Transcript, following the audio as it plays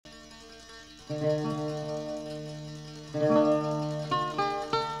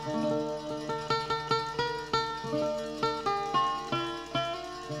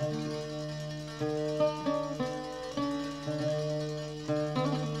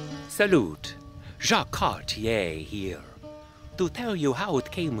Salute, Jacques Cartier here, to tell you how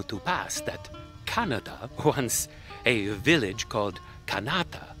it came to pass that Canada, once a village called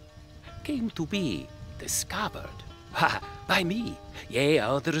Kanata, came to be discovered. By me. Yea,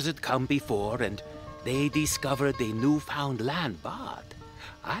 others had come before, and they discovered the newfound land, but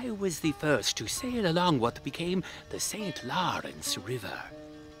I was the first to sail along what became the St. Lawrence River.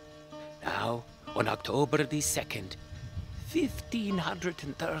 Now, on October the 2nd,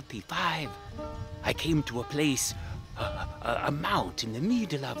 1535, I came to a place, a mount in the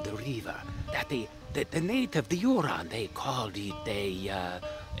middle of the river, that the native, the Huron, they called it a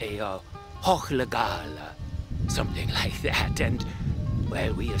Hochlegal, something like that, and,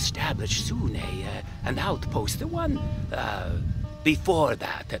 well, we established soon an outpost, the one before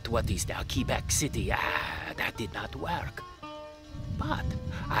that, at what is now Quebec City. That did not work. But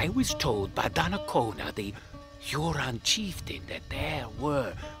I was told by Donnacona, the Huron chieftain, that there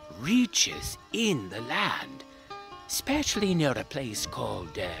were riches in the land, especially near a place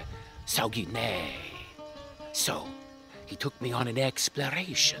called Saguenay. So he took me on an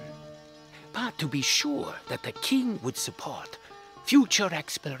exploration. But to be sure that the king would support future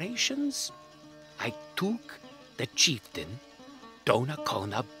explorations, I took the chieftain,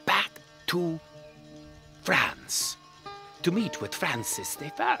 Donnacona, back to France to meet with Francis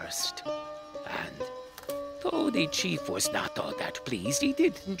I. And though the chief was not all that pleased, he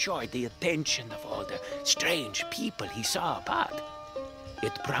did enjoy the attention of all the strange people he saw, but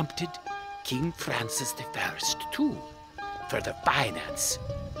it prompted King Francis I to further finance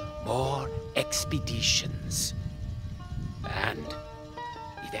more expeditions. And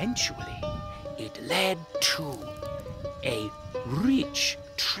eventually, it led to a rich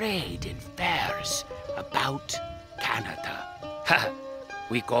trade in furs about Canada.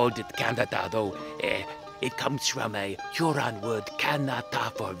 We called it Canada, though it comes from a Huron word,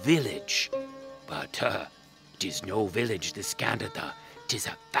 Canada, for village. But it is no village, this Canada. It is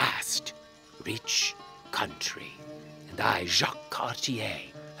a vast, rich country. And I, Jacques Cartier,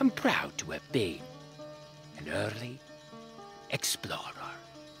 am proud to have been an early explorer.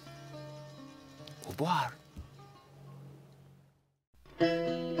 Au revoir.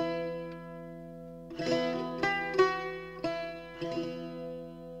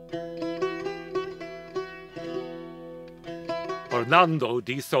 Fernando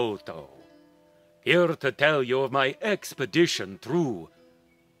de Soto, here to tell you of my expedition through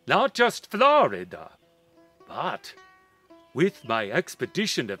not just Florida, but with my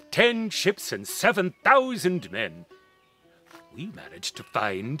expedition of 10 ships and 7,000 men, we managed to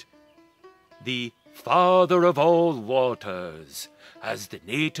find the Father of all waters, as the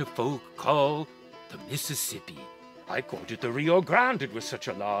native folk call the Mississippi. I called it the Rio Grande, it was such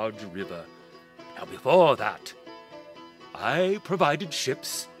a large river. Now before that, I provided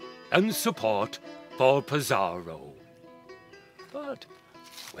ships and support for Pizarro. But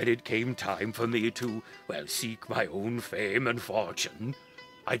when it came time for me to, well, seek my own fame and fortune,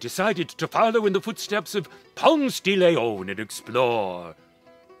 I decided to follow in the footsteps of Ponce de Leon and explore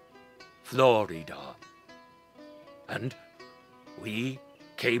Florida. And we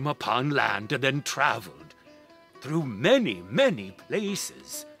came upon land and then traveled through many, many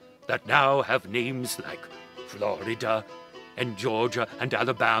places that now have names like Florida and Georgia and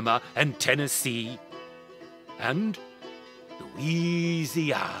Alabama and Tennessee and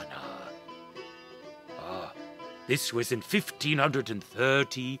Louisiana. This was in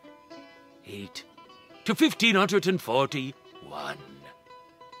 1538 to 1541. And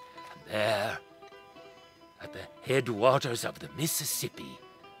there, at the headwaters of the Mississippi,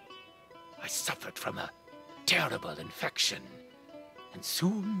 I suffered from a terrible infection, and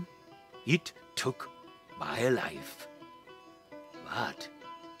soon it took my life. But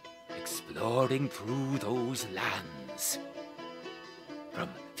exploring through those lands, from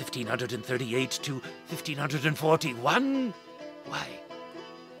 1538 to 1541, why,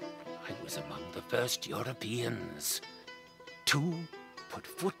 I was among the first Europeans to put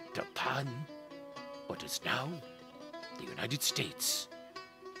foot upon what is now the United States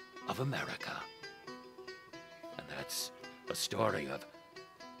of America. And that's a story of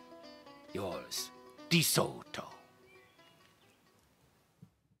yours, De Soto.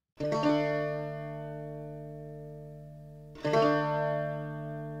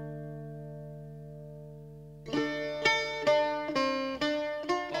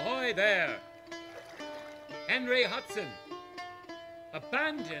 Ahoy there! Henry Hudson! Abandon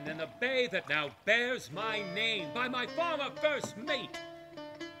abandoned in the bay that now bears my name by my former first mate.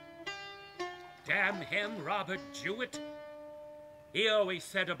 Damn him, Robert Jewett. He always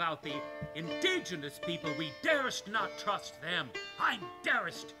said about the indigenous people, we durst not trust them. I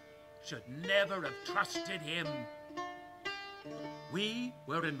durst, should never have trusted him. We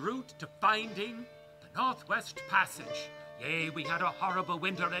were en route to finding the Northwest Passage. Yea, we had a horrible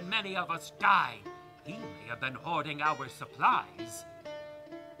winter and many of us died. He may have been hoarding our supplies.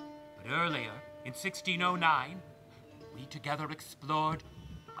 But earlier, in 1609, we together explored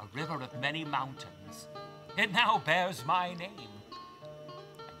a river of many mountains. It now bears my name.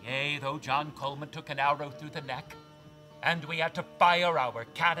 And yea, though John Coleman took an arrow through the neck, and we had to fire our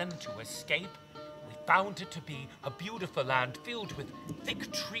cannon to escape, we found it to be a beautiful land filled with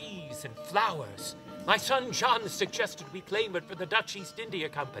thick trees and flowers. My son John suggested we claim it for the Dutch East India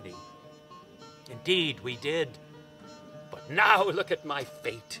Company. Indeed, we did. But now look at my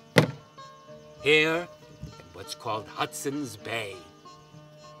fate. Here, in what's called Hudson's Bay.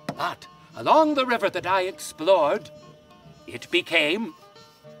 But along the river that I explored, it became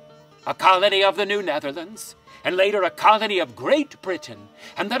a colony of the New Netherlands, and later a colony of Great Britain,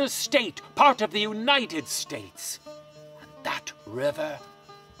 and then a state, part of the United States. And that river,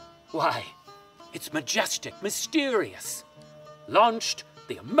 why, it's majestic, mysterious, launched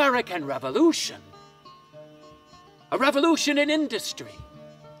the American Revolution. A revolution in industry,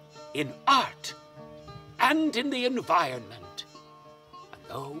 in art, and in the environment. And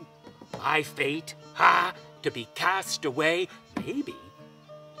though my fate, to be cast away, maybe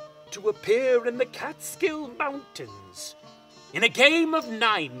to appear in the Catskill Mountains, in a game of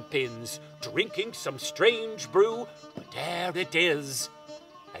ninepins, drinking some strange brew, but there it is.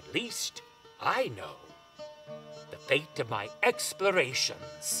 At least I know the fate of my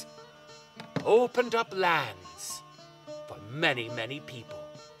explorations opened up lands for many, many people.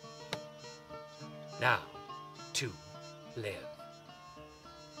 Now, to live.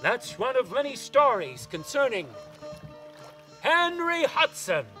 That's one of many stories concerning Henry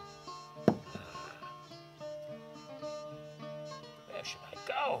Hudson. Where should I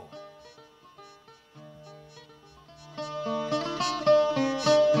go?